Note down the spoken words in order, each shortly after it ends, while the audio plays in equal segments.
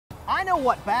I know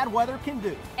what bad weather can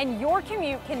do. And your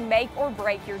commute can make or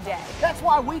break your day. That's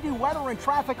why we do weather and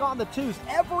traffic on the twos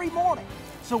every morning.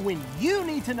 So when you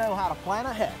need to know how to plan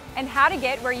ahead and how to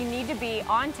get where you need to be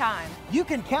on time, you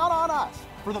can count on us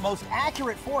for the most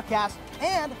accurate forecast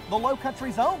and the Low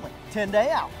Country's only 10-day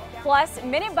outlook. Plus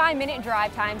minute-by-minute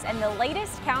drive times and the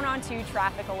latest Count On 2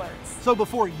 traffic alerts. So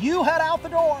before you head out the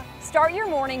door, start your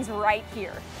mornings right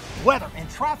here. Weather and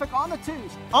traffic on the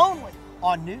twos, only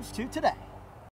on News 2 Today.